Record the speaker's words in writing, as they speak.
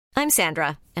I'm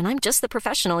Sandra, and I'm just the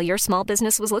professional your small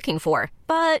business was looking for.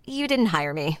 But you didn't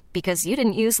hire me because you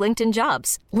didn't use LinkedIn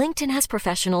Jobs. LinkedIn has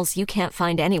professionals you can't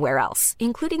find anywhere else,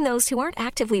 including those who aren't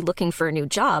actively looking for a new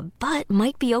job, but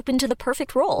might be open to the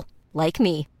perfect role, like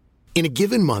me. In a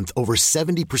given month, over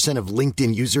 70% of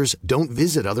LinkedIn users don't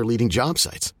visit other leading job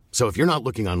sites. So if you're not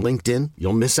looking on LinkedIn,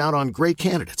 you'll miss out on great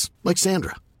candidates like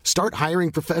Sandra. Start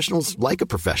hiring professionals like a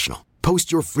professional.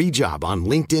 Post your free job on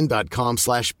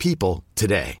linkedin.com/people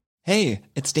today. Hey,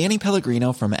 it's Danny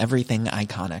Pellegrino from Everything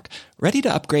Iconic. Ready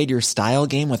to upgrade your style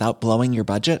game without blowing your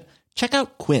budget? Check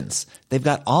out Quince. They've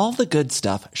got all the good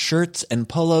stuff, shirts and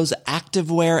polos,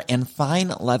 activewear, and fine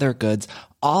leather goods,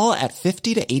 all at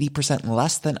 50 to 80%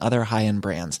 less than other high-end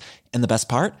brands. And the best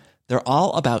part? They're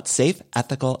all about safe,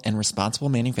 ethical, and responsible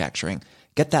manufacturing.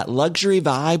 Get that luxury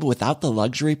vibe without the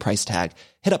luxury price tag.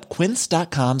 Hit up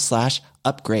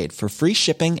quince.com/upgrade for free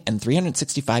shipping and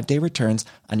 365-day returns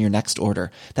on your next order.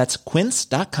 That's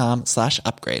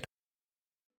quince.com/upgrade.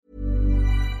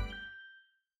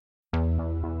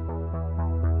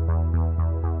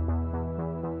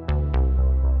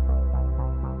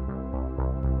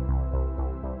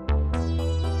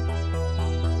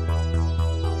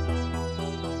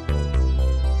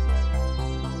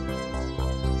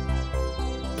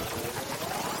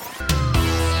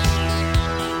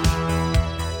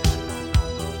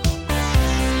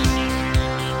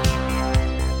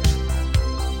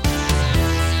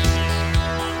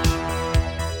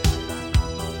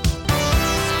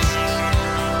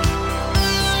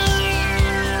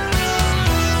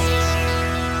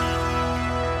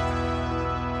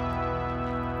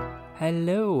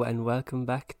 Hello and welcome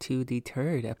back to the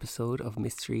third episode of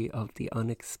Mysteries of the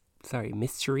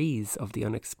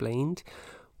Unexplained,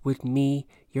 with me,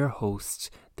 your host,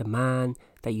 the man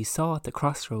that you saw at the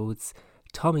crossroads,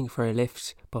 tomming for a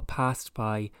lift, but passed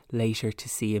by later to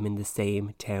see him in the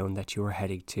same town that you were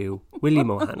heading to,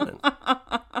 William O'Hanlon.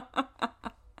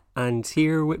 And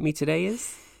here with me today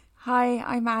is... Hi,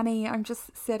 I'm Annie. I'm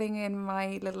just sitting in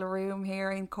my little room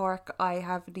here in Cork. I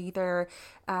have neither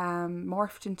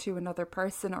morphed into another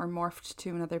person or morphed to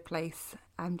another place.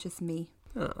 I'm just me.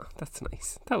 Oh, that's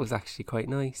nice. That was actually quite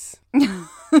nice.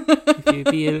 If you'd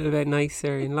be a little bit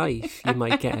nicer in life, you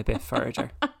might get a bit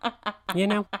further. You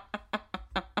know?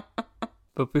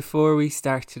 But before we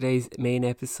start today's main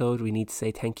episode, we need to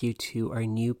say thank you to our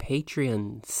new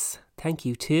Patreons. Thank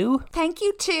you too. Thank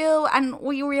you too. And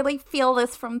we really feel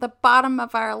this from the bottom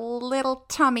of our little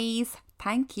tummies.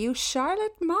 Thank you,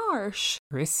 Charlotte Marsh.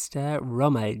 Krista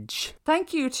Rummage.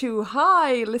 Thank you to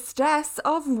High Listess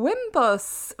of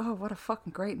Wimbus. Oh, what a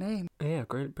fucking great name. Yeah,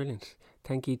 great, brilliant.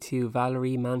 Thank you to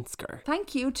Valerie Mansker.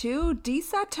 Thank you to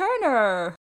Disa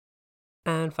Turner.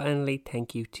 And finally,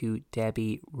 thank you to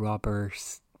Debbie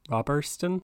Robertson.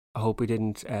 I hope we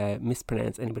didn't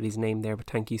mispronounce anybody's name there, but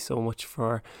thank you so much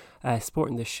for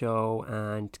supporting the show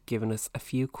and giving us a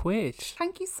few quid.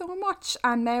 Thank you so much.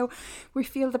 And now we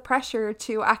feel the pressure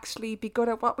to actually be good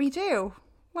at what we do.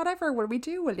 Whatever will we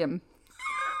do, William?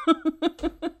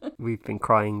 We've been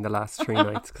crying the last 3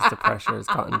 nights because the pressure has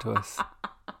gotten to us.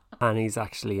 And he's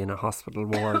actually in a hospital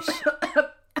ward.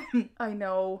 I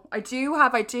know. I do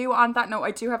on that note,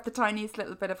 I do have the tiniest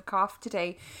little bit of a cough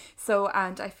today. So,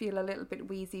 and I feel a little bit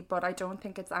wheezy, but I don't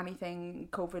think it's anything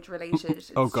COVID related.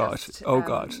 It's oh God.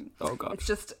 It's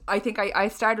just, I think I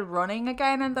started running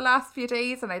again in the last few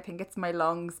days, and I think it's my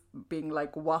lungs being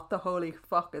like, what the holy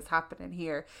fuck is happening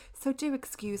here? So do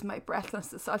excuse my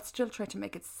breathlessness. I'll still try to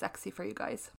make it sexy for you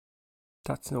guys.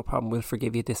 That's no problem. We'll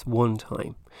forgive you this one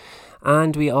time.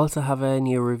 And we also have a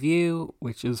new review,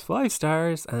 which is 5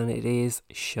 stars, and it is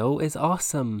 "Show is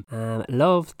awesome.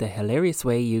 Love the hilarious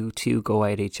way you two go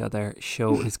at each other.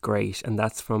 Show is great." And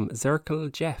that's from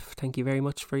Zirkle Jeff. Thank you very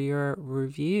much for your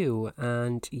review.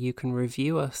 And you can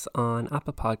review us on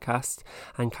Apple Podcasts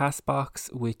and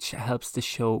Castbox, which helps the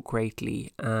show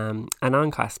greatly. And on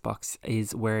Castbox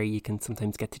is where you can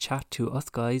sometimes get to chat to us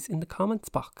guys in the comments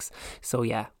box. So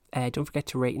yeah. Don't forget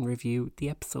to rate and review the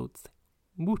episodes.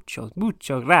 Muchas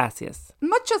gracias.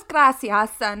 Muchas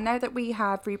gracias. And now that we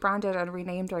have rebranded and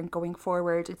renamed and going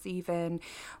forward, it's even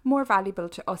more valuable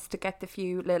to us to get the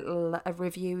few little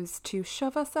reviews to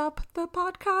shove us up the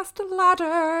podcast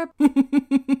ladder.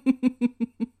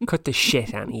 Cut the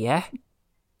shit, Annie, yeah?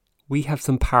 We have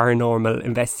some paranormal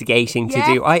investigating to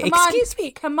do. Excuse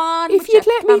me. Come on. If you'd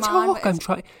let me talk, I'm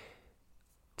trying.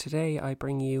 Today I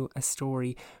bring you a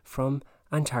story from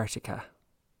Antarctica.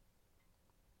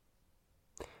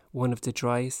 One of the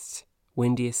driest,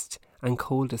 windiest and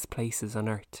coldest places on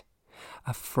Earth.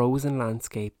 A frozen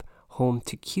landscape home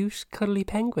to cute, cuddly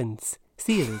penguins,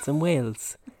 seals and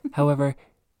whales. However,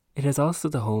 It is also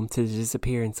the home to the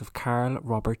disappearance of Carl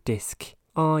Robert Disk.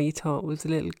 Oh, you thought it was a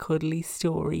little cuddly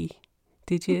story,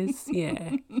 did you?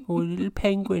 Yeah. Oh, little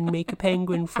penguin make a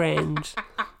penguin friend.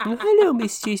 Oh, hello,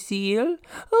 Mr. Seal.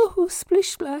 Oh, splish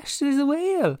splash, there's a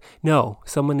whale. No,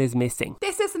 someone is missing.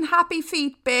 This isn't Happy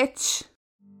Feet, bitch.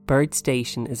 Byrd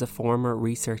Station is a former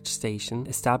research station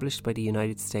established by the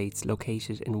United States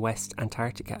located in West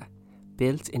Antarctica.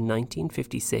 Built in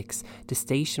 1956, the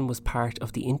station was part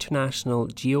of the International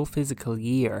Geophysical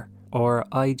Year, or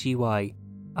IGY,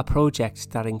 a project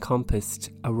that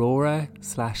encompassed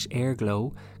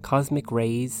aurora/airglow, cosmic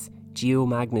rays,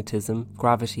 geomagnetism,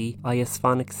 gravity,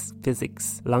 ionospheric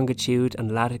physics, longitude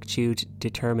and latitude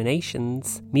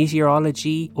determinations,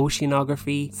 meteorology,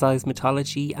 oceanography,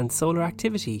 seismology and solar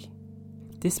activity.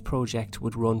 This project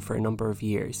would run for a number of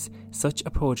years. Such a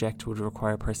project would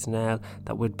require personnel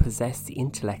that would possess the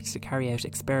intellect to carry out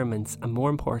experiments and,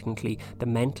 more importantly, the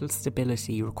mental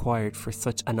stability required for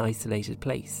such an isolated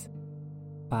place.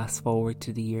 Fast forward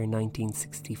to the year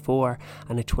 1964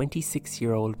 and a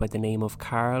 26-year-old by the name of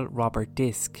Carl Robert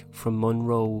Disk from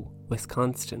Monroe,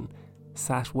 Wisconsin,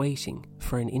 sat waiting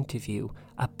for an interview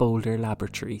at Boulder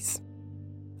Laboratories.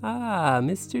 Ah,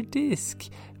 Mr. Disk,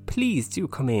 please do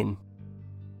come in.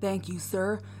 Thank you,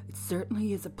 sir. It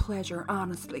certainly is a pleasure,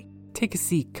 honestly. Take a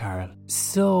seat, Carl.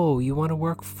 So, you want to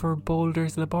work for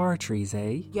Boulder's Laboratories,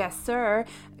 eh? Yes, sir.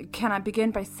 Can I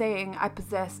begin by saying I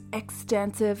possess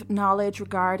extensive knowledge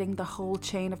regarding the whole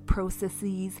chain of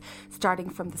processes, starting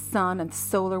from the sun and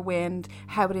solar wind,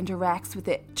 how it interacts with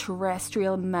the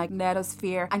terrestrial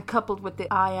magnetosphere, and coupled with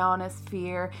the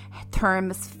ionosphere,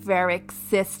 thermospheric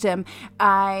system.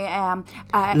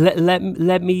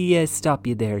 Let me stop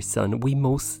you there, son. We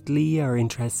mostly are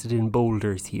interested in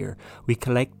boulders here. We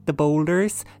collect the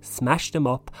boulders, smash them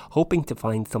up, hoping to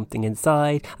find something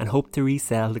inside, and hope to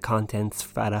resell the contents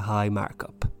at a high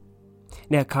markup.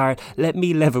 Now, Carl, let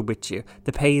me level with you.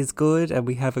 The pay is good and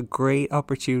we have great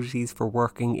opportunities for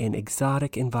working in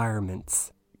exotic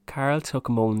environments. Carl took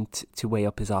a moment to weigh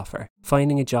up his offer.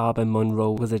 Finding a job in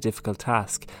Monroe was a difficult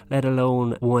task, let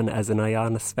alone one as an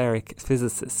ionospheric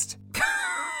physicist.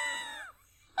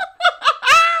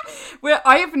 Well,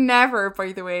 I have never,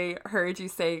 by the way, heard you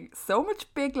say so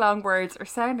much big long words or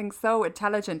sounding so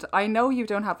intelligent. I know you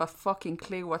don't have a fucking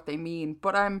clue what they mean,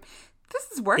 but this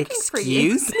is working for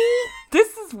you. Excuse me?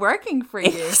 This is working for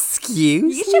you. Excuse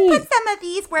me? You should put some of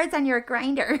these words on your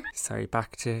grinder. Sorry,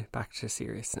 back to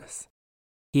seriousness.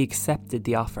 He accepted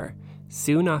the offer.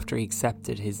 Soon after he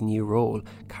accepted his new role,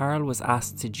 Carl was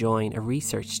asked to join a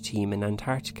research team in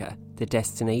Antarctica. The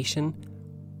destination?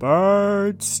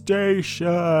 Byrd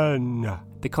Station.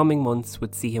 The coming months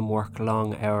would see him work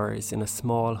long hours in a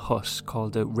small hut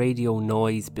called the Radio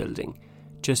Noise Building,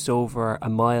 just over a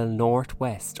mile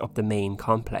northwest of the main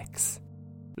complex.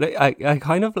 I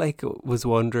kind of was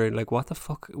wondering, what the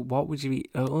fuck, what would you be,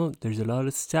 there's a lot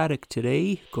of static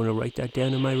today, gonna write that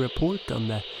down in my report on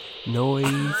the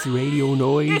Radio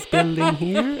Noise Building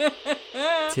here.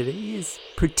 Today is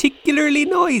particularly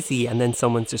noisy, and then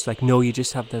someone's just like, no, you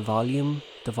just have the volume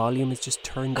is just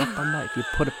turned up on that. If you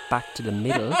put it back to the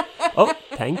middle. Oh,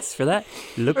 thanks for that.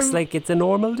 Looks like it's a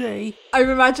normal day. I'm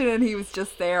imagining he was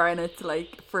just there and it's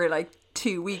for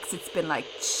 2 weeks it's been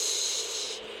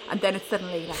shh, and then it's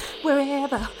suddenly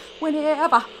wherever,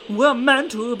 whenever, we're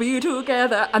meant to be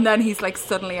together. And then he's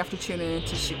suddenly after tuning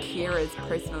into Shakira's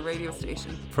personal radio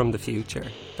station. From the future.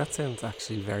 That sounds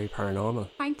actually very paranormal.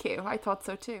 Thank you. I thought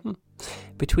so too.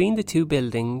 Between the two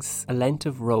buildings, a length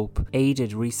of rope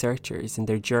aided researchers in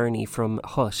their journey from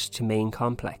hut to main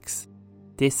complex.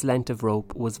 This length of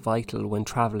rope was vital when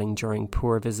travelling during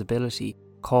poor visibility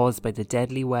caused by the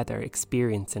deadly weather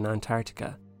experienced in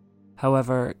Antarctica.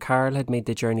 However, Carl had made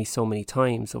the journey so many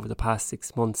times over the past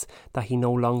 6 months that he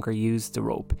no longer used the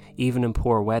rope, even in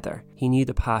poor weather. He knew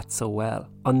the path so well.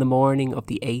 On the morning of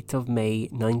the 8th of May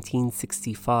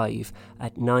 1965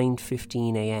 at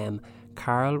 9:15 a.m,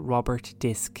 Carl Robert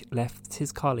Disk left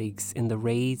his colleagues in the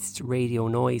raised Radio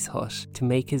Noise hut to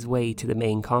make his way to the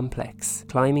main complex.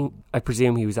 Climbing, I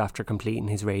presume he was after completing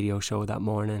his radio show that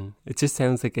morning. It just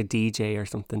sounds like a DJ or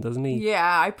something, doesn't he?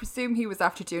 Yeah, I presume he was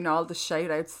after doing all the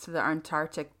shout outs to the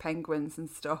Antarctic penguins and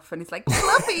stuff. And he's like,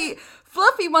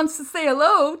 Fluffy wants to say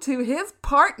hello to his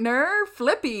partner,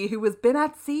 Flippy, who has been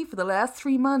at sea for the last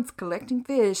 3 months collecting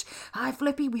fish. Hi,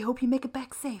 Flippy, we hope you make it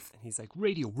back safe. And he's like,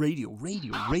 radio,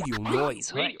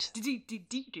 noise, right?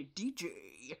 DJ.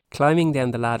 Climbing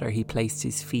down the ladder, he placed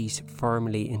his feet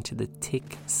firmly into the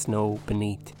thick snow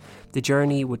beneath. The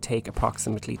journey would take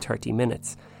approximately 30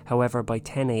 minutes. However, by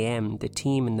 10 a.m, the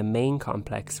team in the main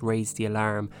complex raised the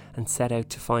alarm and set out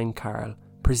to find Carl,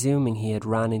 presuming he had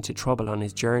ran into trouble on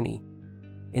his journey.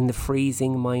 In the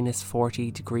freezing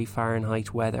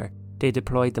 -40°F weather, they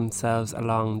deployed themselves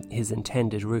along his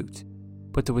intended route,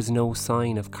 but there was no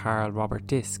sign of Carl Robert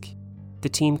Disk. The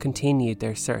team continued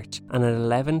their search, and at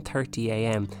 11:30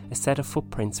 a.m, a set of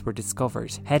footprints were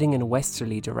discovered, heading in a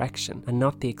westerly direction and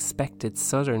not the expected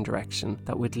southern direction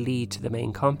that would lead to the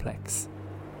main complex.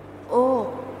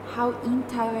 Oh, how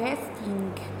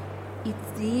interesting. It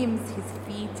seems his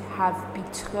feet have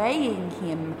betraying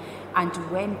him and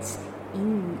went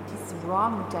in this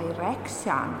wrong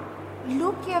direction.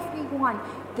 Look everyone,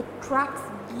 the tracks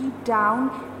lead down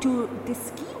to the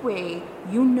skiway,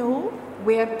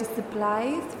 where the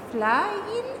supplies fly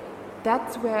in.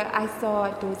 That's where I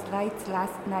saw those lights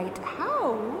last night.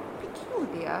 How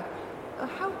peculiar.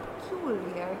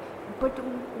 But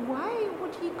why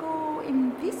would he go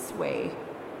in this way?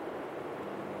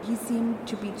 He seemed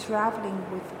to be traveling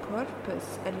with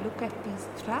purpose, and look at these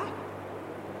tracks.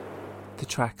 The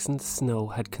tracks in the snow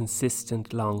had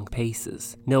consistent long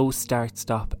paces, no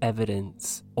start-stop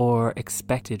evidence or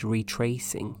expected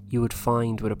retracing you would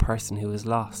find with a person who was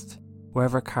lost.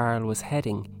 Wherever Carl was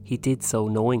heading, he did so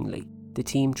knowingly. The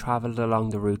team travelled along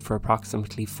the route for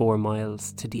approximately 4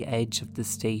 miles to the edge of the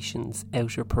station's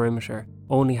outer perimeter,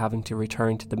 only having to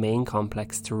return to the main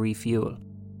complex to refuel.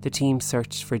 The team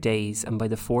searched for days, and by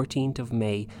the 14th of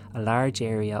May, a large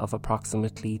area of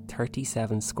approximately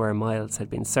 37 square miles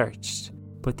had been searched.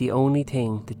 But the only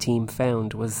thing the team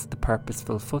found was the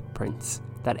purposeful footprints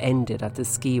that ended at the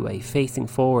skiway facing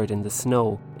forward in the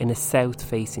snow in a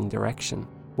south-facing direction.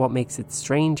 What makes it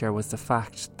stranger was the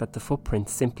fact that the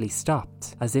footprints simply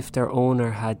stopped, as if their owner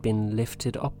had been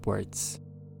lifted upwards.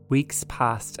 Weeks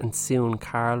passed, and soon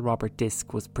Carl Robert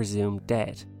Disk was presumed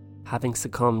dead, having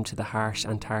succumbed to the harsh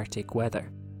Antarctic weather.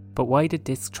 But why did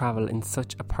Disk travel in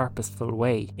such a purposeful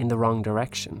way in the wrong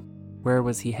direction? Where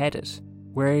was he headed?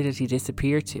 Where did he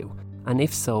disappear to? And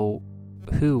if so,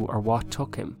 who or what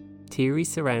took him? Theories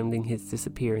surrounding his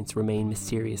disappearance remain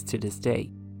mysterious to this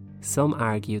day. Some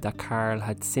argue that Carl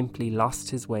had simply lost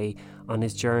his way on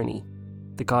his journey.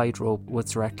 The guide rope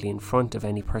was directly in front of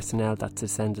any personnel that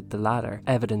descended the ladder,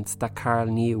 evidence that Carl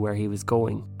knew where he was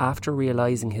going. After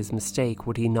realising his mistake,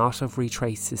 would he not have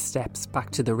retraced his steps back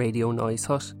to the Radio Noise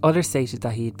hut? Others stated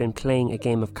that he had been playing a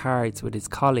game of cards with his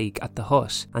colleague at the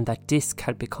hut, and that Disk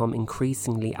had become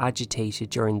increasingly agitated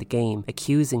during the game,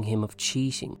 accusing him of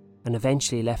cheating, and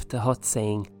eventually left the hut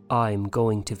saying, "I'm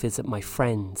going to visit my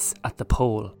friends at the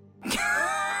pole."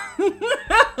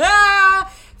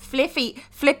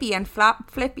 Flippy and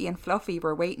Fluffy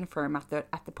were waiting for him at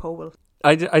the pole.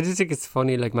 I just think it's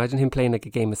funny, like, imagine him playing like a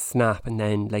game of Snap, and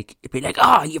then like it'd be like,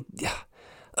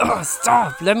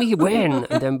 stop, let me win,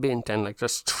 and then like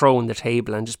just throwing the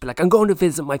table and just be like, "I'm going to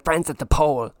visit my friends at the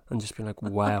pole," and just be like,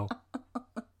 wow.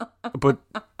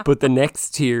 But the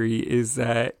next theory is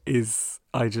I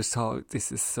just thought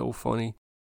this is so funny.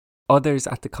 Others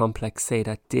at the complex say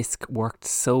that Disk worked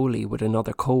solely with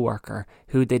another co-worker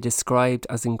who they described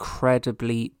as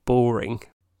incredibly boring.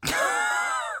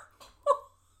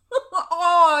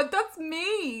 Oh, that's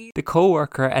me. The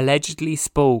co-worker allegedly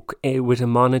spoke with a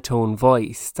monotone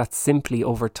voice that simply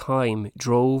over time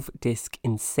drove Disk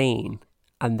insane,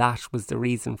 and that was the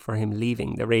reason for him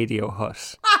leaving the radio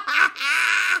hut.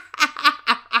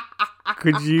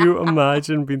 Could you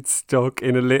imagine being stuck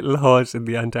in a little hut in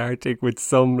the Antarctic with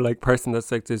some like person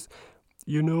that's like this,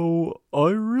 I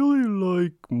really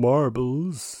like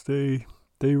marbles. They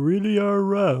really are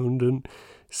round, and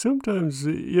sometimes,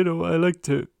 I like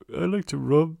to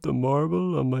rub the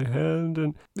marble on my hand,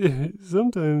 and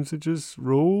sometimes it just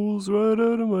rolls right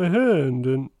out of my hand.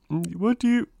 And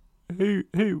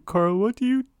hey Carl, what do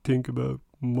you think about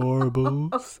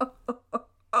marbles?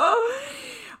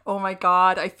 Oh my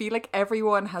God, I feel like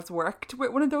everyone has worked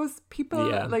with one of those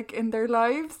people, like, in their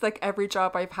lives. Like, every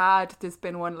job I've had, there's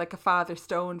been one, like a Father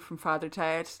Stone from Father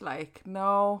Ted. Like,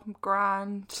 no, I'm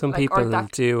grand. Some people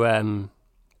do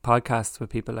podcasts with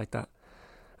people like that,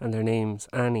 and their name's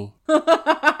Annie.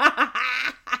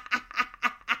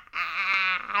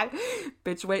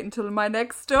 Bitch, wait until my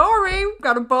next story.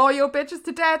 Gotta bore your bitches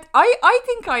to death. I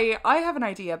think I have an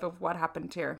idea of what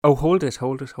happened here. Oh, hold it.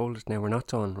 Now, we're not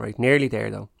done, right? Nearly there,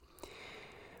 though.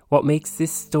 What makes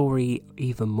this story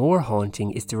even more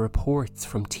haunting is the reports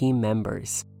from team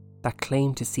members that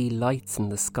claim to see lights in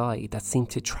the sky that seem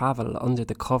to travel under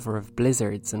the cover of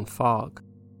blizzards and fog,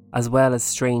 as well as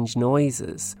strange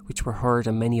noises which were heard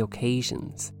on many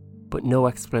occasions, but no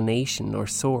explanation or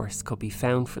source could be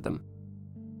found for them.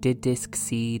 Did Disk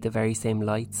see the very same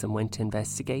lights and went to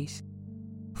investigate?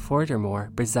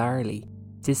 Furthermore, bizarrely,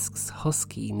 Disk's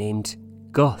husky named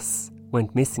Gus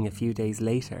went missing a few days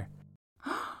later.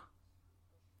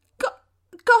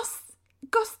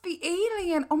 Gus the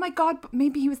alien. Oh my God, but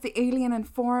maybe he was the alien in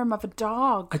form of a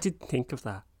dog. I didn't think of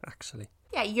that, actually.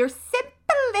 Yeah, your simple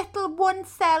little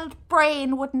one-celled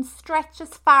brain wouldn't stretch as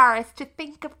far as to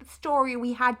think of the story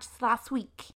we had just last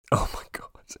week. Oh my God.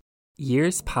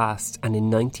 Years passed, and in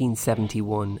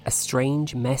 1971, a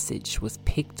strange message was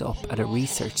picked up at a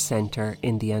research centre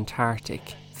in the Antarctic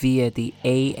via the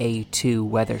AA2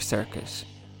 weather circuit.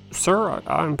 Sir,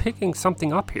 I'm picking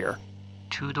something up here.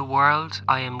 To the world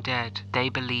I am dead. They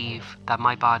believe that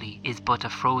my body is but a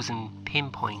frozen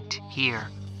pinpoint here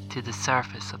to the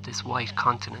surface of this white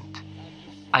continent.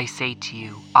 I say to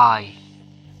you, I,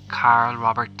 Carl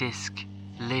Robert Disk,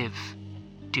 live.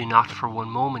 Do not for one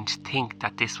moment think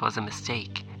that this was a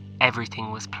mistake.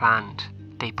 Everything was planned.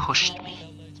 They pushed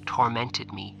me,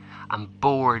 tormented me, and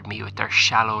bored me with their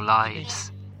shallow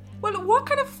lives. Well, what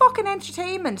kind of fucking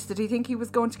entertainment did he think he was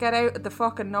going to get out of the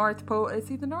fucking North Pole? Is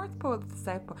he the North Pole or the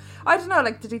South Pole? I don't know,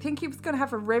 did he think he was going to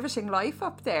have a riveting life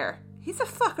up there? He's a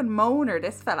fucking moaner,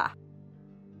 this fella.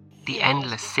 The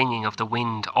endless singing of the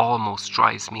wind almost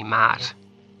drives me mad.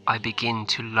 I begin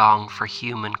to long for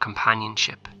human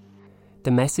companionship.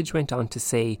 The message went on to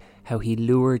say how he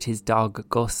lured his dog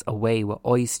Gus away with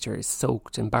oysters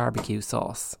soaked in barbecue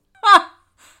sauce.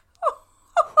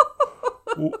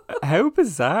 How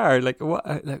bizarre! What?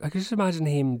 I could just imagine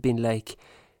him being like,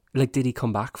 did he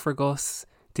come back for Gus?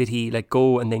 Did he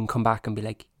go and then come back and be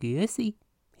like, Gussie,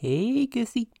 hey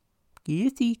Gussie,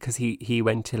 Gussie? Because he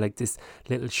went to this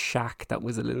little shack that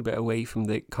was a little bit away from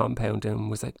the compound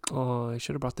and was like, oh, I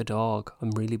should have brought the dog.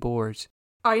 I'm really bored.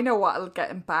 I know what'll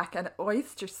get him back, an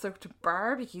oyster soaked in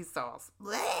barbecue sauce.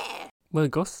 Blech. Well,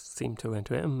 Gus seemed to have went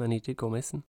with him and he did go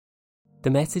missing.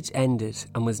 The message ended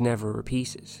and was never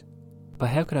repeated. But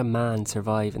how could a man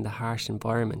survive in the harsh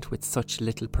environment with such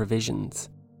little provisions?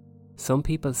 Some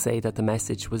people say that the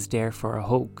message was there for a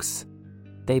hoax.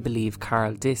 They believe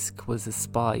Carl Disk was a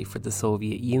spy for the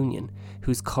Soviet Union,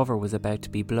 whose cover was about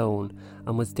to be blown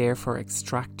and was therefore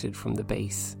extracted from the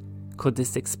base. Could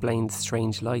this explain the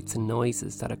strange lights and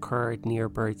noises that occurred near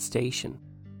Bird Station?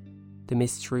 The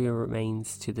mystery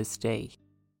remains to this day.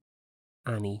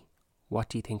 Annie, what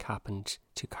do you think happened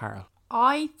to Carl?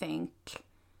 I think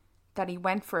that he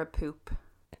went for a poop.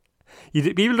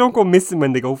 People don't go missing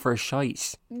when they go for a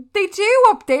shite. They do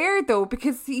up there though,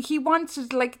 because he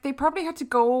wanted, they probably had to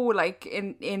go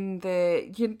in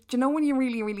the, you know when you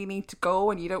really, really need to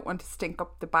go and you don't want to stink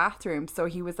up the bathroom. So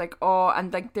he was like, oh,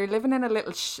 and they're living in a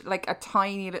little, a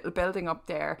tiny little building up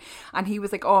there. And he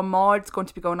was like, oh, Maud's going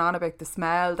to be going on about the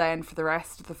smell then for the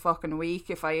rest of the fucking week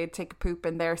if I take a poop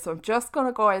in there. So I'm just going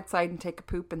to go outside and take a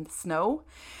poop in the snow.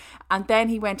 And then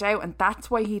he went out, and that's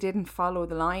why he didn't follow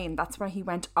the line. That's why he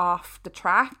went off the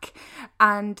track.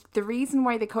 And the reason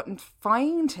why they couldn't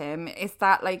find him is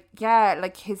that,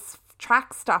 his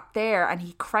track stopped there and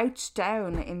he crouched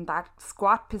down in that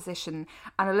squat position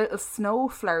and a little snow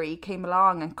flurry came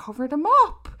along and covered him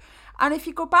up. And if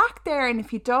you go back there and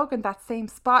if you dug in that same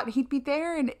spot, he'd be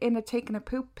there in a taking a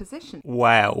poop position.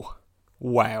 Wow.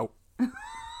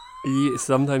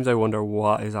 Sometimes I wonder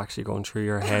what is actually going through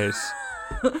your head.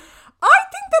 I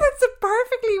think that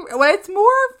it's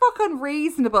more fucking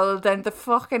reasonable than the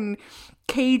fucking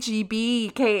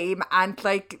KGB came and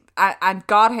and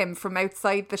got him from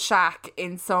outside the shack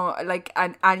in some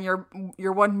and your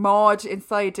one Maud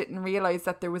inside didn't realise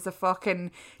that there was a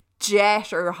fucking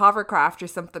jet or a hovercraft or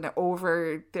something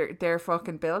over their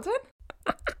fucking building.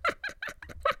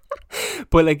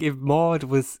 But if Maud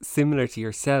was similar to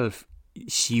yourself,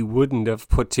 she wouldn't have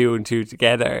put two and two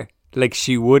together.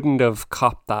 She wouldn't have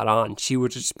copped that on. She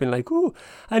would have just been like, oh,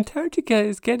 Antarctica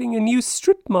is getting a new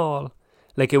strip mall.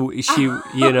 You wouldn't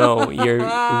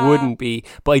be.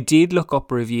 But I did look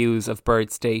up reviews of Bird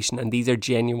Station, and these are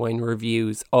genuine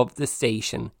reviews of the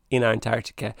station in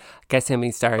Antarctica. Guess how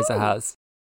many stars it has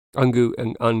on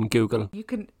Google? You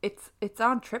can. It's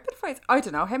on TripAdvisor. I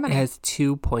don't know how many. It has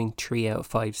 2.3 out of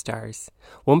 5 stars.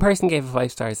 One person gave it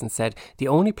 5 stars and said, the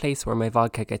only place where my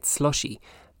vodka gets slushy.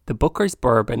 The Booker's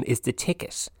Bourbon is the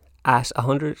ticket. At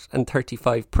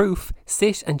 135 proof,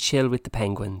 sit and chill with the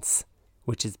penguins.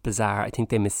 Which is bizarre. I think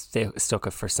they mistook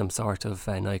it for some sort of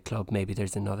nightclub. Maybe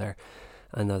there's another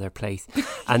place.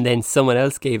 And then someone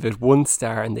else gave it 1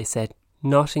 star and they said,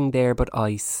 nothing there but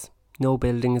ice. No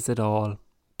buildings at all.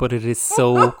 But it is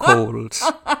so cold.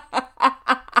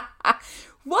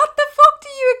 What the fuck do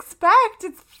you expect?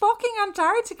 It's fucking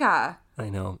Antarctica. I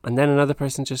know. And then another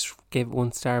person just gave it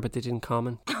 1 star, but they didn't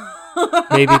comment.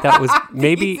 Maybe that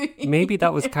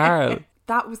was Carl.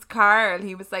 that was Carl.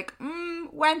 He was like,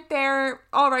 went there,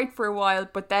 all right for a while,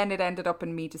 but then it ended up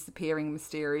in me disappearing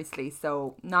mysteriously,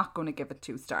 so not going to give it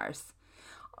 2 stars.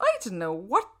 I don't know.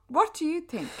 What do you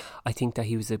think? I think that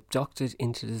he was abducted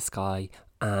into the sky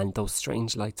and those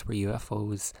strange lights were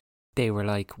UFOs. They were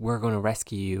like, we're going to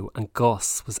rescue you. And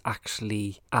Gus was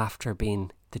actually after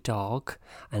being the dog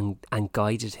and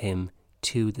guided him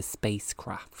to the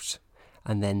spacecraft.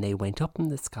 And then they went up in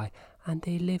the sky and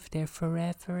they lived there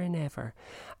forever and ever.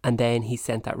 And then he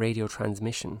sent that radio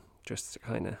transmission just to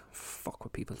kind of fuck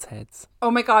with people's heads. Oh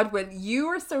my God, Will, you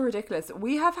are so ridiculous.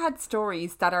 We have had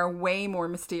stories that are way more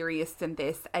mysterious than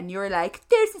this, and you're like,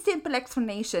 there's a simple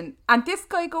explanation. And this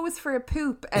guy goes for a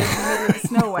poop out in the middle of the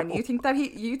snow, and you think that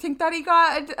he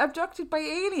got abducted by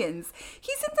aliens.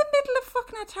 He's in the middle of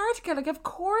fucking Antarctica. Like, of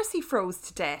course he froze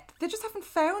to death. They just haven't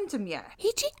found him yet.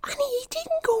 He didn't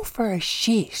go for a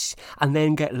shit and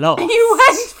then get lost. He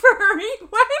went for a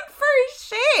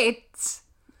shit.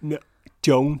 No.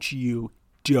 Don't you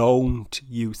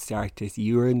start this.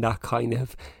 You're in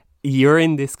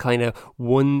this kind of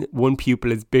one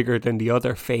pupil is bigger than the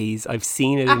other phase. I've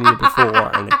seen it in you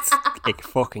before and it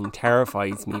fucking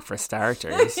terrifies me for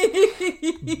starters.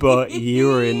 But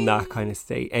you're in that kind of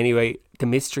state. Anyway, the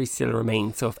mystery still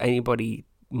remains. So if anybody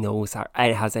knows or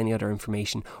has any other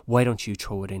information, why don't you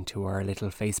throw it into our little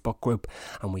Facebook group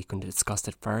and we can discuss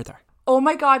it further. Oh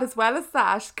my God, as well as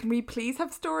that, can we please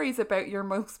have stories about your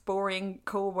most boring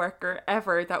co-worker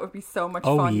ever? That would be so much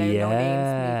fun.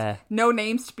 Yeah. No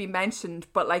names to be mentioned,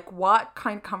 but like what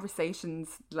kind of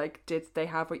conversations like did they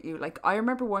have with you? Like I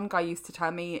remember one guy used to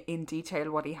tell me in detail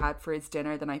what he had for his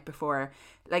dinner the night before.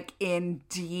 Like in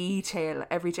detail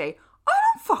every day. I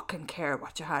don't fucking care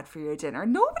what you had for your dinner.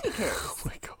 Nobody cares. Oh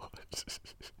my God.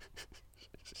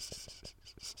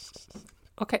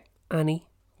 Okay, Annie.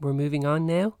 We're moving on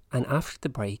now, and after the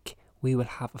break, we will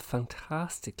have a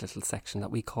fantastic little section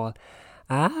that we call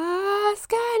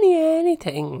Ask Annie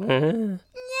Anything. Yeah,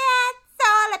 it's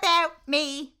all about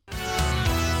me.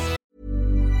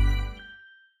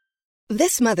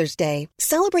 This Mother's Day,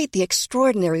 celebrate the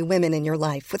extraordinary women in your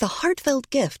life with a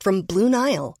heartfelt gift from Blue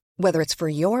Nile. Whether it's for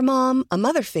your mom, a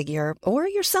mother figure, or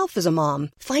yourself as a mom,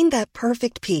 find that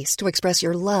perfect piece to express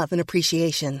your love and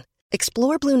appreciation.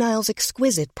 Explore Blue Nile's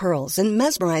exquisite pearls and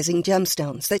mesmerizing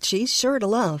gemstones that she's sure to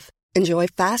love. Enjoy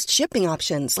fast shipping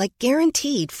options like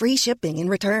guaranteed free shipping and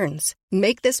returns.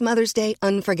 Make this Mother's Day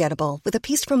unforgettable with a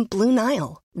piece from Blue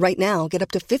Nile. Right now, get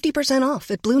up to 50%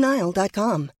 off at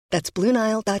BlueNile.com. That's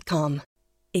BlueNile.com.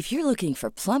 If you're looking for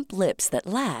plump lips that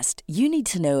last, you need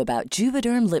to know about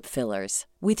Juvederm lip fillers.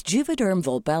 With Juvederm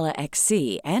Volbella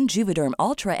XC and Juvederm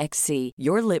Ultra XC,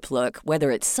 your lip look, whether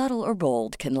it's subtle or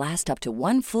bold, can last up to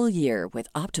 1 full year with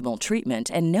optimal treatment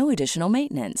and no additional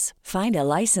maintenance. Find a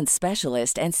licensed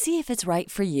specialist and see if it's right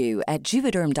for you at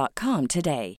Juvederm.com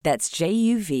today. That's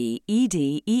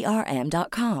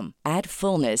JUVEDERM.com. Add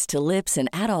fullness to lips in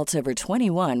adults over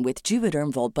 21 with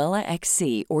Juvederm Volbella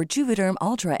XC or Juvederm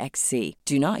Ultra XC.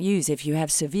 Do not use if you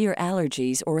have severe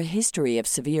allergies or a history of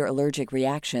severe allergic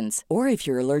reactions, or if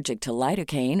you're allergic to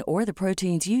lidocaine or the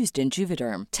proteins used in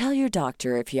Juvederm. Tell your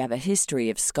doctor if you have a history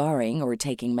of scarring or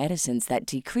taking medicines that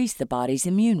decrease the body's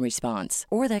immune response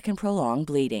or that can prolong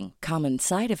bleeding. Common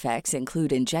side effects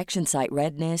include injection site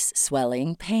redness,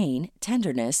 swelling, pain,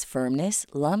 tenderness, firmness,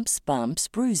 lumps, bumps,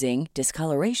 bruising,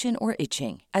 discoloration, or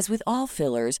itching. As with all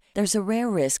fillers, there's a rare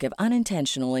risk of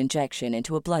unintentional injection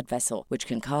into a blood vessel, which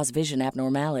can cause vision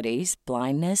abnormalities,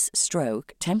 blindness,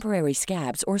 stroke, temporary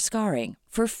scabs, or scarring.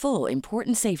 For full,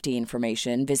 important safety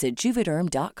information, visit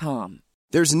Juvederm.com.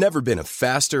 There's never been a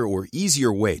faster or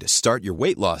easier way to start your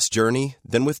weight loss journey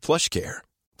than with PlushCare.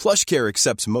 PlushCare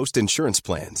accepts most insurance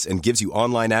plans and gives you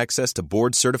online access to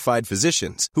board-certified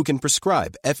physicians who can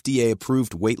prescribe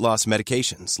FDA-approved weight loss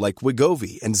medications like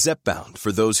Wegovy and Zepbound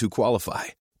for those who qualify.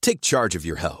 Take charge of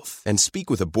your health and speak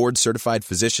with a board-certified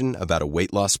physician about a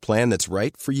weight loss plan that's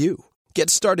right for you. Get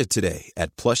started today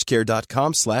at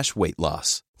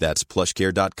plushcare.com/weightloss. That's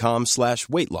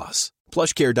plushcare.com/weightloss.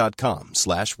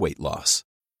 plushcare.com/weightloss.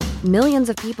 Millions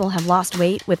of people have lost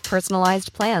weight with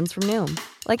personalized plans from Noom.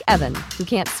 Like Evan, who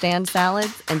can't stand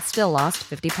salads and still lost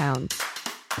 50 pounds.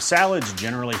 Salads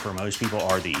generally for most people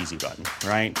are the easy button,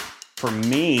 right? For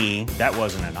me, that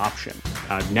wasn't an option.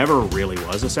 I never really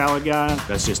was a salad guy.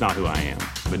 That's just not who I am.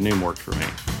 But Noom worked for me.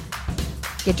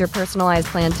 Get your personalized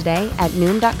plan today at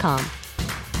Noom.com.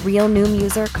 Real Noom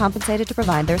user compensated to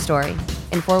provide their story.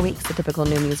 In 4 weeks, the typical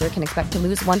Noom user can expect to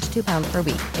lose 1 to 2 pounds per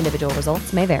week. Individual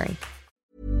results may vary.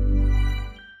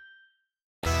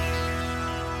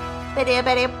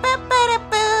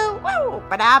 Woo!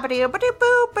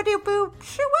 Ba-da-ba-doo-ba-doo-boo, ba-doo-boo,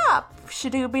 shoo up.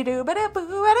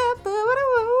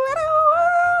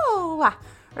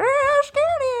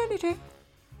 Shoo-doo-ba-doo-ba-doo-ba-doo-ba-doo.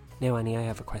 Now, Annie, I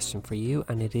have a question for you,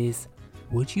 and it is,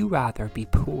 would you rather be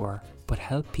poor but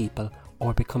help people,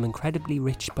 or become incredibly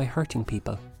rich by hurting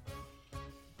people?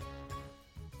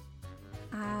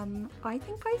 I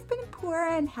think I've been poor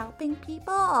and helping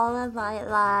people all of my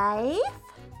life.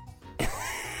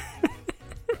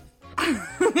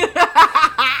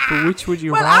 But which would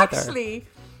you rather? Actually,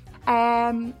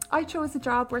 I chose a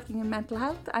job working in mental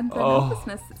health and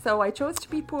homelessness. So I chose to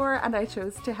be poor and I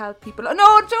chose to help people. Oh,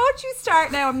 no, don't you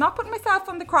start now. I'm not putting myself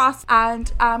on the cross.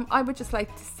 And I would just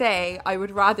like to say I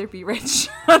would rather be rich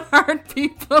and hurt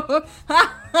people.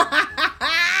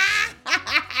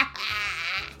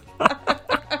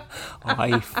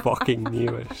 I fucking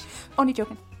knew it. Only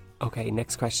joking. Okay,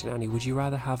 next question, Annie. Would you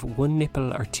rather have one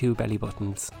nipple or two belly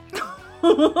buttons?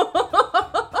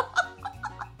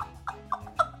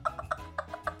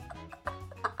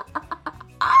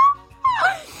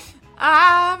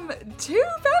 Two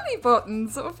belly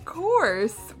buttons, of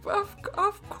course.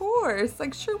 Of course.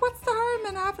 Like, sure, what's the harm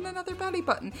in having another belly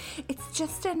button? It's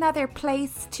just another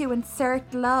place to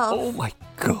insert love. Oh my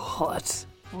god.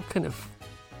 What kind of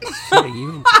shit are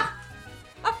you into?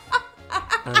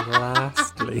 And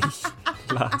lastly,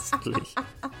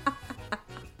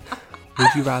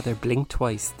 would you rather blink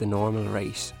twice the normal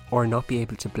rate, or not be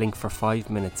able to blink for 5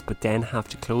 minutes but then have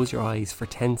to close your eyes for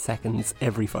 10 seconds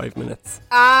every 5 minutes?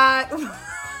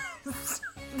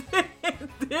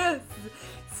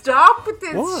 Stop with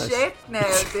this what? shit now.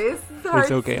 This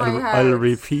hurts okay. my heart. I'll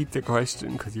repeat the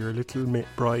question because your little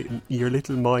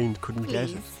mind couldn't get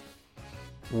it.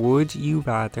 Would you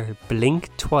rather blink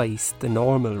twice the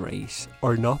normal rate,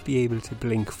 or not be able to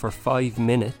blink for 5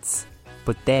 minutes,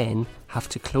 but then have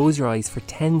to close your eyes for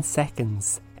 10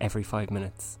 seconds every 5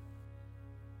 minutes?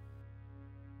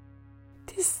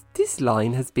 This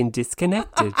line has been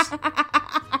disconnected.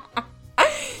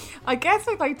 I guess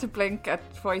I'd like to blink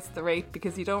at twice the rate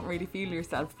because you don't really feel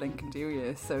yourself blinking, do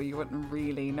you? So you wouldn't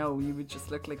really know. You would just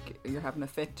look like you're having a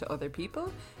fit to other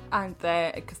people. And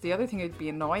because the other thing would be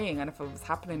annoying, and if it was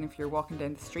happening, if you're walking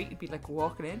down the street, you'd be like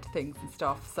walking into things and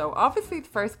stuff. So obviously the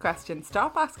first question,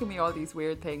 stop asking me all these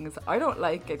weird things. I don't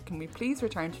like it. Can we please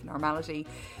return to normality?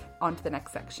 On to the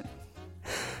next section.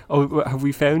 Oh, have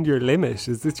we found your limit?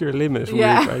 Is this your limit?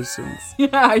 Yeah. Weird questions.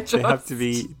 Yeah,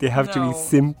 They have to be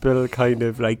simple, kind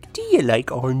of like, do you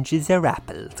like oranges or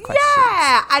apples? Questions.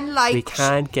 Yeah, and like, we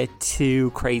can't get too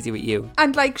crazy with you.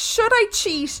 And like, should I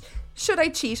cheat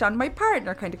on my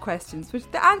partner? Kind of questions, which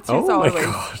the answer is always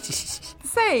the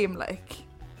same. Like,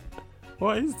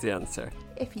 what is the answer?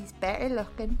 If he's better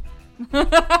looking, if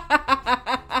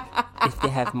they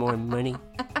have more money.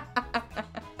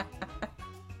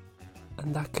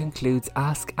 And that concludes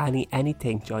Ask Annie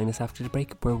Anything. Join us after the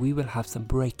break where we will have some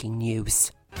breaking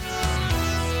news.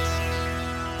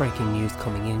 Breaking news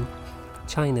coming in.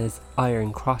 China's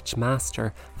Iron Crotch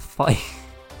masters fight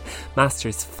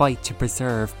to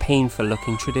preserve painful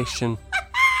looking tradition.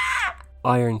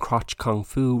 Iron Crotch Kung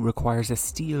Fu requires a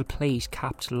steel plate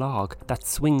capped log that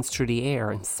swings through the air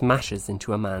and smashes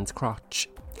into a man's crotch.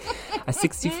 A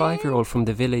 65-year-old from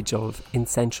the village in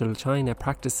central China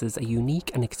practices a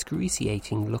unique and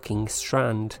excruciating looking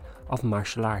strand of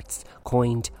martial arts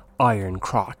coined Iron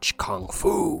Crotch Kung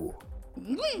Fu.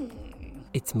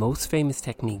 Its most famous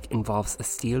technique involves a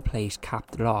steel plate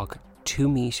capped log 2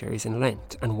 meters in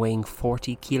length and weighing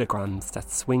 40 kilograms that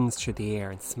swings through the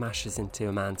air and smashes into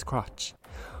a man's crotch.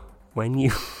 When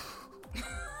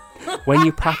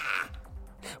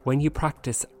you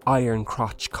practice Iron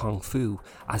Crotch Kung Fu,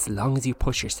 as long as you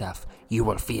push yourself, you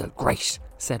will feel great,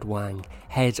 said Wang,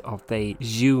 head of the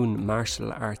June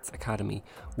Martial Arts Academy.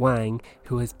 Wang,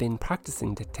 who has been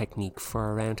practicing the technique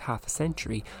for around half a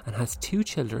century and has 2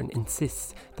 children,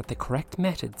 insists that the correct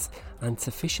methods and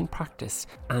sufficient practice,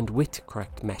 and with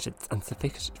correct methods and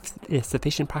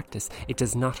sufficient practice, it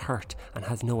does not hurt and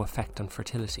has no effect on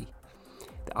fertility.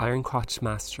 The Iron Crotch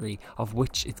mastery of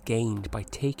which is gained by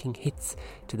taking hits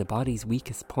to the body's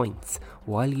weakest points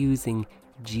while using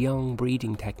Jiang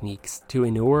breathing techniques to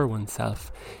inure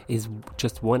oneself is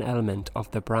just one element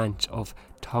of the branch of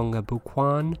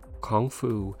Tongabuquan Kung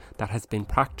Fu that has been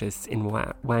practiced in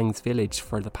Wang's village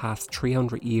for the past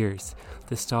 300 years.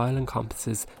 The style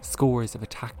encompasses scores of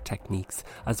attack techniques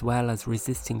as well as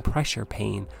resisting pressure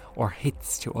pain or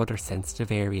hits to other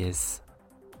sensitive areas.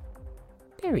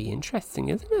 Very interesting,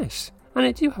 isn't it? And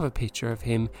I do have a picture of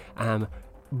him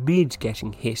mid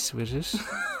getting hit with it.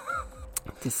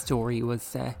 This story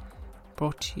was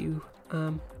brought to you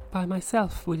by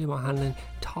myself, William O'Hanlon,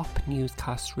 top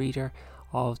newscast reader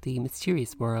of the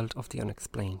mysterious world of the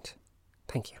unexplained.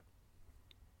 Thank you.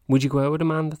 Would you go out with a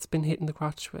man that's been hit in the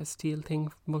crotch with a steel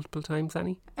thing multiple times,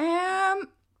 Annie?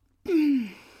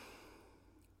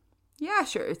 Yeah,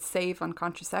 sure. It's safe on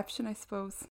contraception, I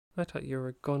suppose. I thought you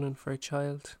were gunning for a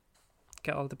child.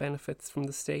 Get all the benefits from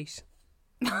the state.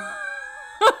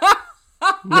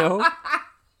 No?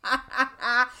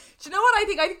 Do you know what I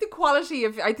think? I think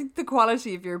the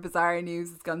quality of your bizarre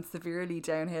news has gone severely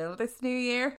downhill this new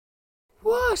year.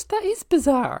 What? That is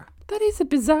bizarre. That is a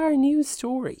bizarre news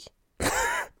story.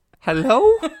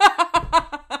 Hello?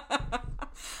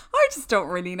 I just don't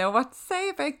really know what to say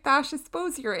about that. I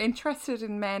suppose you're interested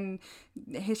in men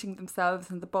hitting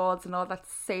themselves in the balls and all that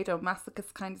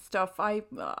sadomasochist kind of stuff. I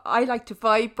like to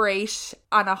vibrate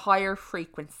on a higher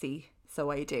frequency, so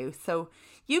I do. So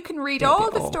you can read all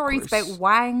the stories about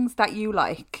wangs that you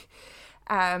like.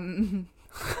 And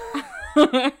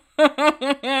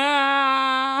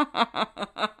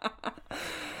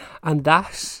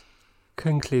that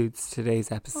concludes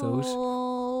today's episode.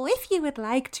 Oh, if you would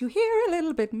like to hear a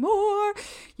little bit more,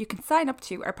 you can sign up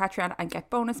to our Patreon and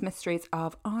get bonus Mysteries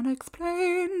of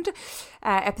Unexplained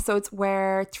episodes,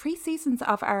 where 3 seasons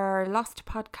of our Lost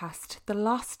podcast, the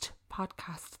Lost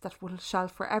podcast that shall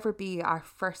forever be our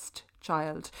first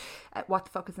child, What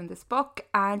the Fuck is in This Book,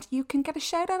 and you can get a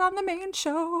shout out on the main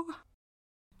show.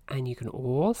 And you can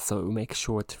also make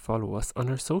sure to follow us on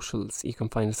our socials. You can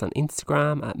find us on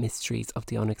Instagram at Mysteries of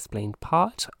the Unexplained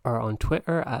Pod, or on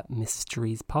Twitter at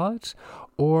Mysteries Pod,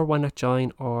 or why not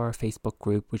join our Facebook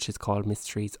group, which is called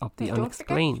Mysteries of the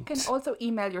Unexplained. You can also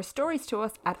email your stories to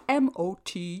us at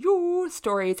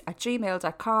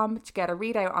motustories@gmail.com to get a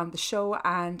readout on the show.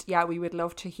 And yeah, we would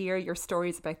love to hear your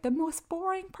stories about the most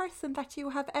boring person that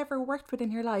you have ever worked with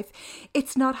in your life.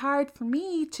 It's not hard for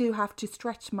me to have to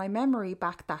stretch my memory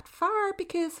back that far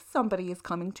because somebody is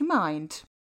coming to mind.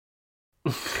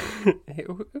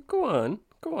 Go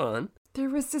on. There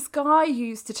was this guy who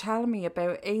used to tell me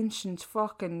about ancient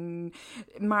fucking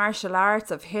martial arts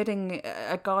of hitting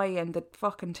a guy in the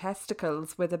fucking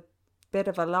testicles with a bit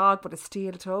of a log with a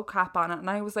steel toe cap on it, and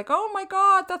I was like, oh my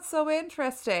god, that's so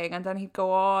interesting. And then he'd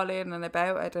go all in and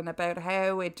about it and about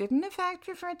how it didn't affect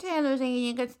your fertility,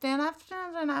 you could still have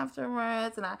children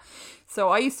afterwards, and so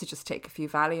I used to just take a few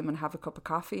Valium and have a cup of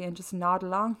coffee and just nod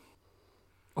along.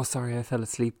 Oh, sorry, I fell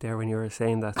asleep there when you were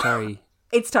saying that. Sorry.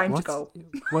 It's time to go.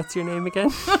 What's your name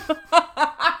again?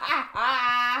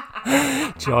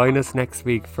 Join us next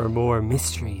week for more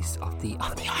Mysteries of the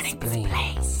Unexplained.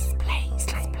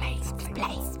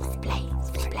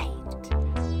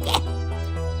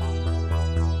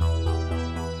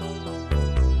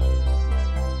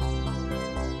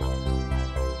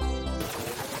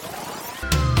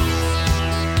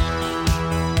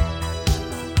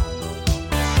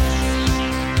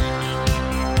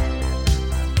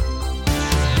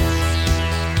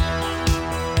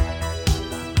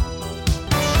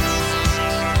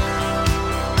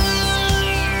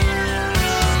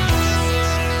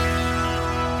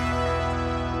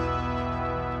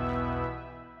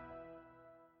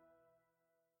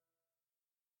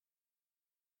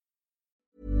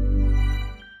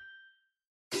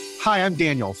 Hi, I'm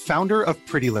Daniel, founder of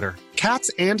Pretty Litter. Cats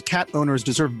and cat owners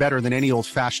deserve better than any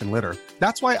old-fashioned litter.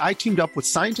 That's why I teamed up with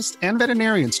scientists and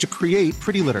veterinarians to create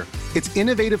Pretty Litter. Its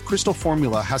innovative crystal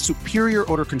formula has superior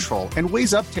odor control and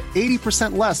weighs up to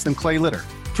 80% less than clay litter.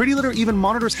 Pretty Litter even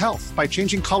monitors health by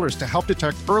changing colors to help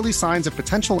detect early signs of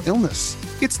potential illness.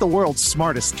 It's the world's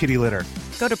smartest kitty litter.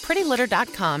 Go to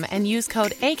prettylitter.com and use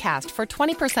code ACAST for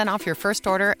 20% off your first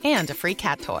order and a free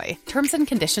cat toy. Terms and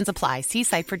conditions apply. See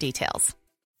site for details.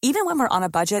 Even when we're on a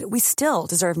budget, we still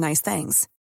deserve nice things.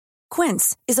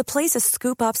 Quince is a place to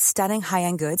scoop up stunning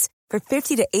high-end goods for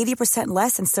 50 to 80%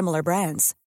 less than similar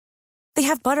brands. They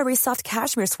have buttery soft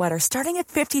cashmere sweaters starting at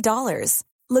 $50,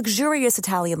 luxurious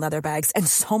Italian leather bags, and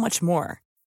so much more.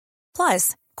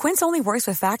 Plus, Quince only works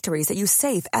with factories that use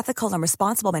safe, ethical, and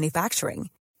responsible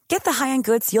manufacturing. Get the high-end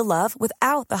goods you'll love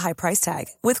without the high price tag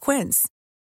with Quince.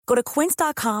 Go to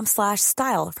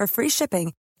quince.com/style for free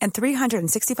shipping and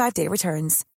 365-day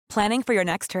returns. Planning for your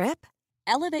next trip?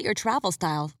 Elevate your travel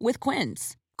style with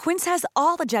Quince. Quince has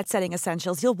all the jet-setting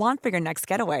essentials you'll want for your next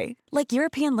getaway, like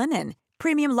European linen,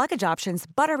 premium luggage options,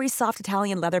 buttery soft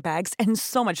Italian leather bags, and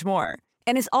so much more.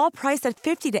 And is all priced at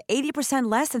 50 to 80%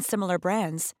 less than similar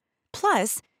brands.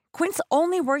 Plus, Quince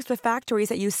only works with factories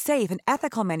that use safe and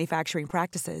ethical manufacturing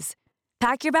practices.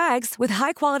 Pack your bags with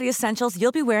high-quality essentials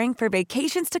you'll be wearing for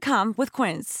vacations to come with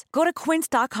Quince. Go to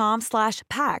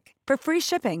quince.com/pack for free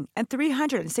shipping and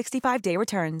 365-day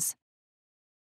returns.